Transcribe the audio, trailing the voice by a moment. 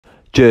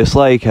Just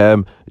like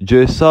him,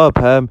 just sub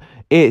him,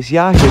 it's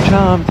Yahia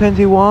Champ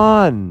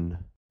 21.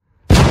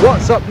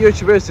 What's up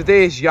YouTubers,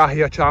 today is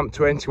Yahia Champ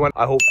 21.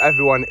 I hope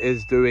everyone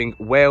is doing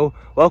well.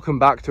 Welcome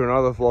back to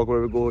another vlog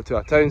where we go to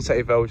a town,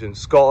 city, village in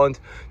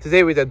Scotland.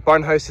 Today we did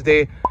Burnhouse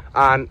today,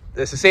 and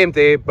it's the same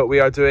day but we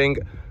are doing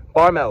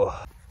Barrmill.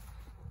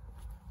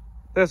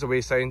 There's a way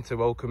sign to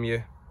welcome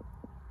you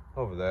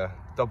over there,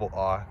 double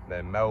R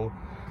then mill.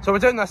 So we're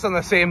doing this on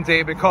the same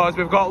day because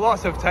we've got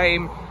lots of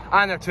time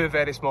and they're two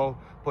very small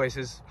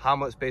places,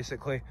 hamlets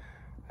basically,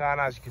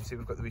 and as you can see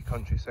we've got the wee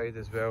countryside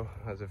as well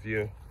as a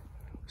view.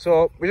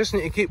 So we just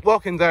need to keep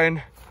walking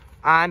down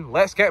and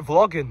let's get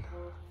vlogging.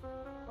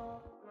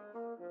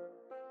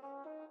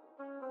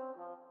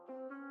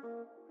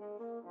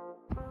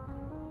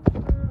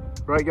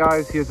 Right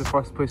guys, here's the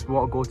first place we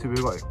want to go to.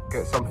 We've got to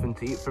get something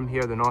to eat from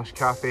here, the Nosh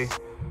Cafe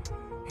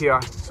here.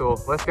 So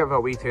let's give it a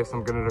wee taste.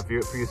 I'm going to review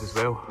it for you as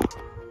well.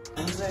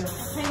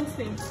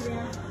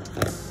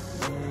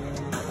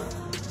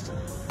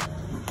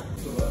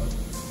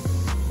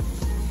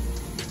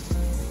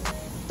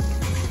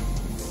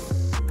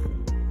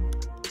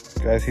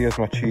 Guys, here's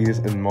my cheese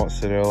and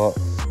mozzarella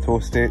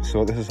toastie.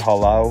 So this is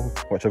halal,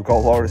 which I've got a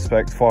lot of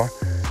respect for.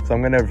 So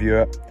I'm going to review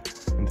it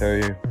and tell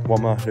you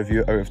what my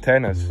review out of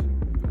 10 is.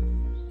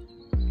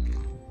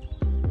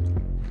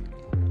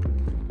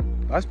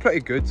 That's pretty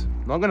good,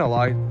 not going to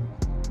lie.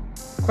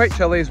 Quite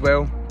chilly as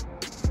well.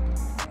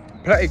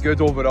 Pretty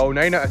good overall,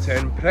 9 out of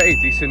 10, pretty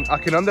decent. I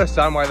can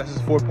understand why this is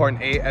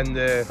 4.8 in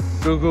the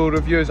Google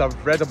reviews.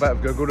 I've read a bit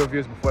of Google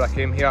reviews before I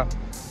came here,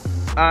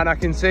 and I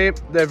can say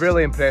they've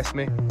really impressed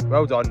me.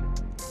 Well done.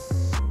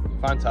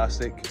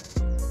 Fantastic.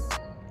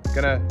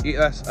 Gonna eat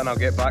this and I'll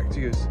get back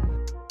to you.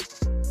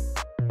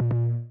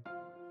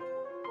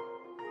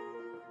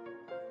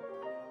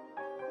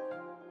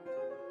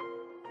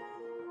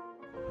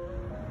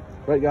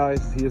 Right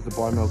guys, here's the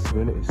Barrmill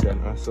Community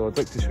Centre. So I'd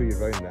like to show you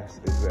around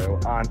this as well.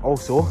 And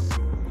also,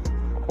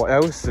 what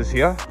else is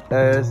here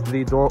is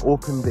the door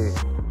open day.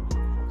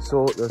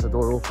 So there's a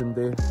door open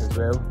day as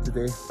well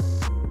today.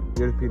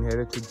 European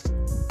Heritage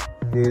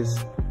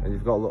Days. And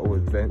you've got little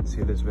events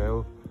here as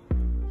well.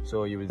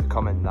 So you would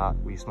come in that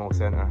wee small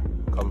centre,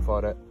 come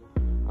for it.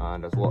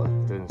 And there's a lot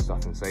of doing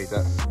stuff inside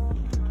it.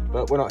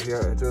 But we're not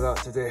here to do that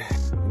today.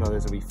 You know,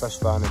 there's a wee fish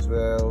van as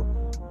well.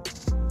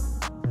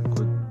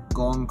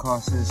 Gong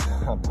classes,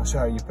 I'm not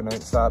sure how you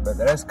pronounce that, but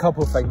there is a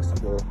couple of things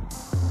to do.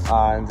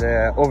 And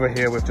over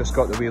here we've just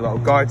got the wee little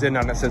garden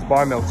and it says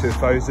Barrmill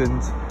 2000.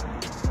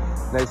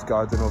 Nice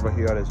garden over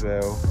here as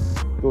well.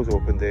 Those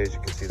open days, you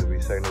can see the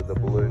wee sign of the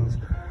balloons.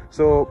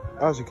 So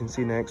as you can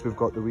see next we've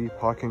got the wee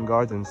parking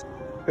gardens.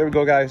 Here we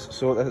go guys,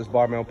 so this is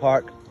Barrmill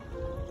Park.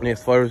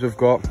 Nice flowers we've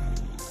got.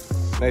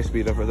 Nice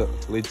wee river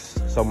that leads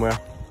somewhere.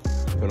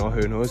 Don't know,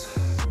 who knows.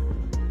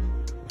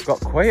 We've got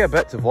quite a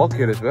bit to vlog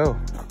here as well.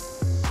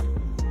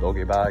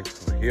 Doggy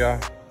bags over here.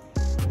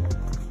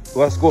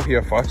 Let's go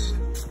here first.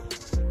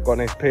 Got a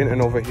nice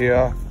painting over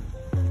here.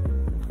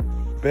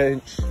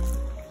 Bench.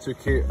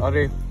 Tuki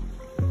Uri.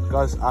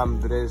 Guz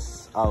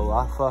Ambres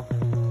Alafa.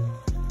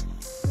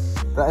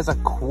 That is a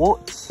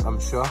quote, I'm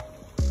sure.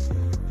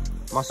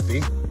 Must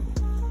be.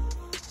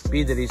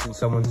 Be the reason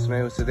someone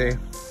smiles today.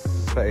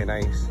 Pretty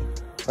nice.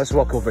 Let's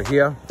walk over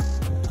here.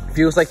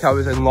 Feels like I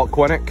was in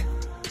Lochwinnock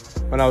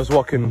when I was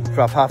walking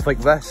for a path like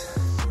this.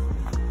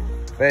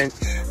 Bench.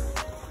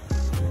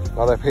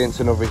 Another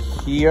painting over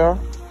here.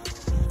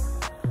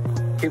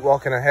 Keep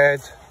walking ahead.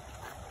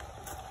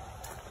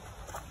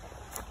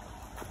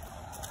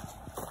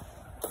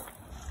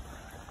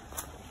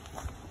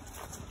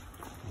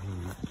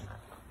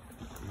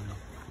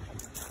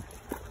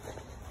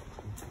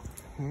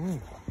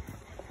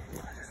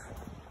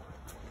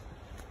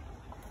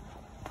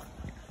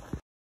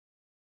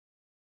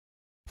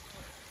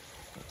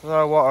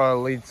 The water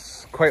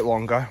leads quite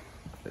longer.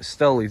 It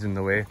still leads in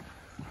the way.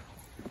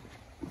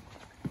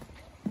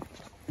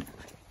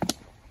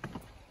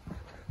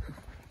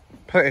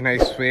 Pretty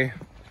nice way.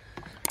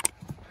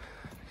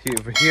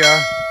 Over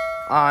here,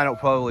 and it'll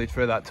probably lead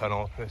through that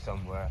tunnel through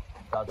somewhere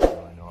that I don't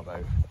really know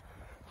about.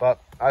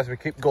 But as we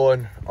keep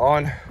going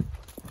on,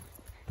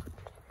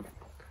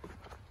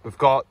 we've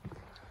got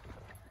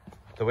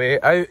the way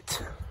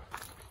out,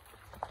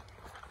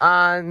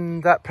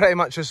 and that pretty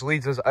much just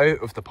leads us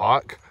out of the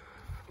park,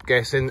 I'm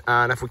guessing.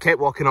 And if we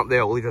kept walking up there,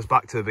 it'll lead us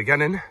back to the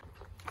beginning.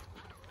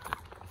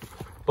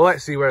 But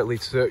let's see where it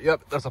leads to.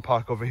 Yep, there's a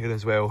park over here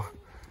as well.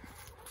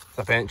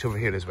 There's a bench over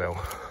here as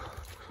well.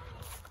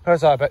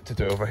 There's a bit to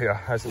do over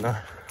here, isn't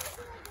there?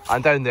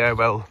 And down there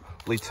will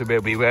lead to where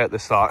we were at the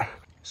start.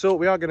 So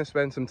we are going to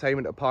spend some time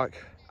in the park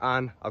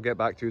and I'll get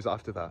back to you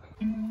after that.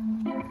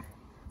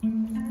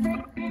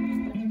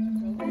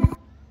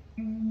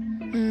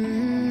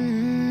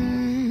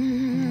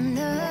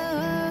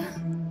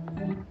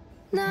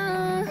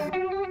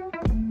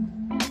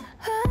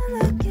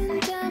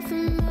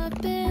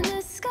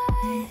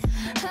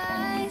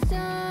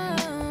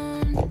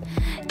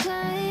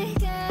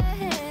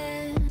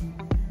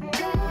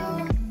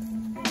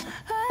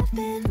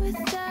 Been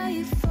without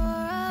you for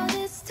all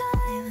this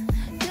time,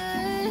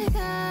 good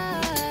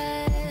God.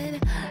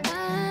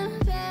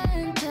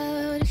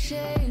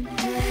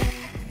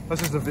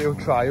 This is the Vale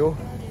Trio,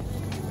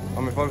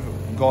 and we've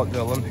got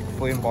the Olympic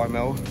flame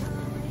Barrmill,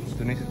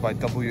 donated by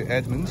W.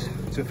 Edmonds,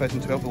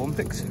 2012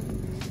 Olympics.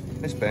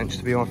 This bench,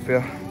 to be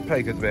unfair,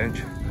 pretty good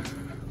bench.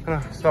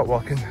 Gonna start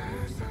walking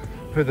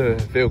through the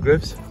Vale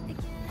Grooves.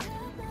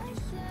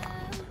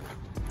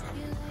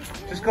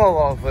 Just got a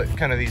lot of like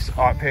kind of these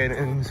art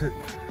paintings,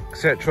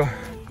 etc.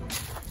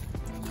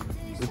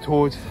 The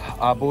Toad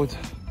Abode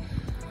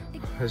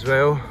as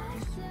well.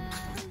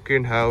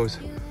 Greenhouse.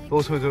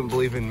 Those who don't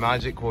believe in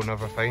magic will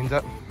never find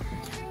it.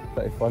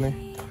 Pretty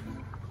funny.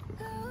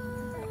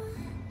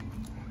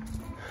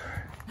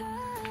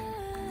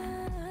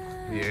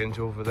 The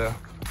angel over there.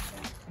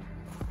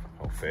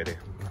 Oh, fairy.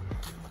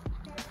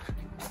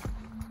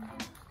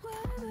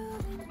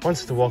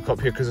 Wants to walk up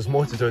here because there's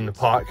more to do in the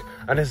park,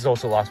 and this is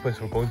also the last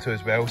place we're going to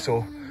as well,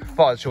 so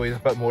thought I'd show you a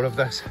bit more of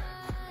this.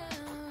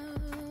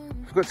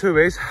 We've got two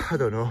ways, I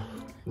don't know.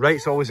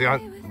 Right's always the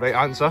right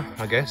answer,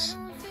 I guess.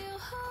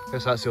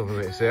 Guess that's the only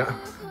way to say it.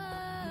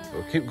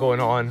 We'll keep going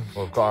on.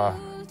 We've got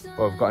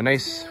a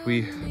nice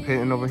wee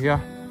painting over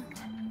here.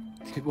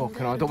 Keep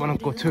walking on. I don't want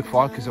to go too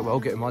far because it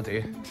will get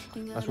muddy.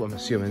 That's what I'm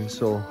assuming.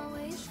 So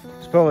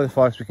it's probably the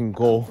farthest we can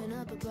go.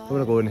 Don't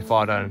want to go any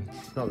far down.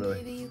 Not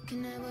really.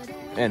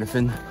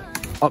 Anything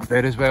up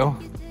there as well.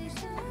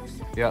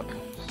 Yep.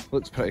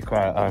 Looks pretty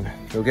quiet and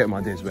it'll get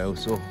muddy as well.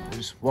 So we'll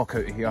just walk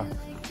out of here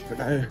for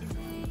now.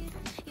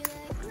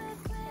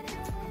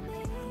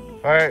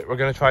 Alright, we're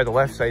going to try the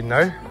left side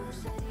now.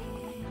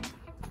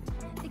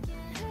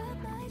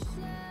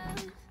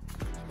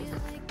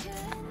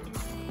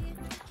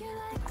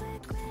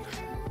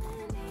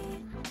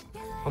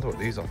 I don't know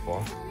what these are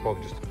for.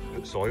 Probably just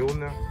put soil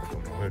in there. I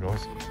don't know, who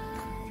knows.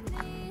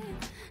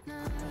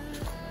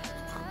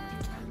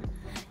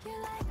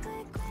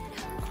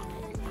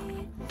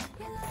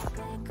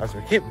 As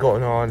we keep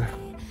going on.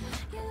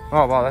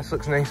 Oh wow, this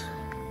looks nice.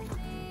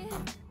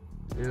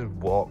 You just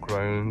walk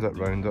round it,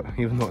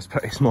 even though it's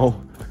pretty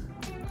small.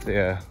 So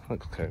yeah,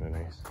 looks kind of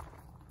nice.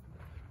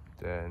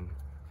 Then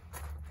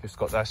just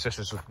got this, this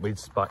just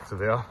leads back to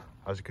there.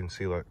 As you can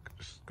see, look,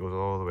 just goes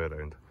all the way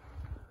around.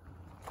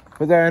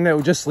 But then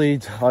it'll just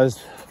lead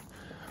us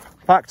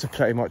back to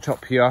pretty much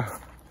up here.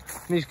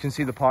 And you can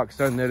see the park's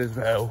down there as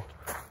well.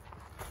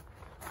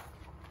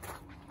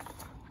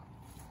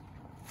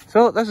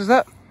 So this is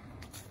it.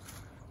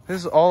 This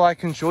is all I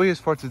can show you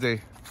for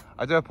today.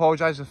 I do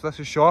apologise if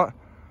this is short,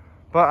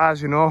 but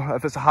as you know,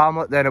 if it's a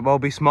hamlet then it will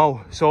be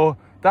small. So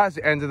that's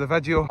the end of the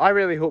video. I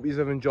really hope you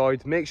have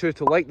enjoyed. Make sure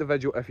to like the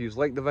video if you've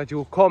liked the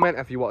video, comment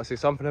if you want to say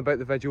something about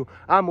the video,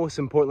 and most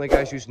importantly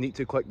guys, you just need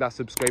to click that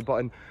subscribe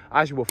button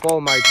as you will follow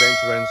my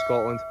adventure around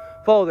Scotland,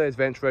 follow the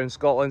adventure around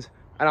Scotland,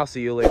 and I'll see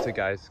you later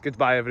guys.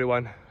 Goodbye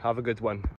everyone, have a good one.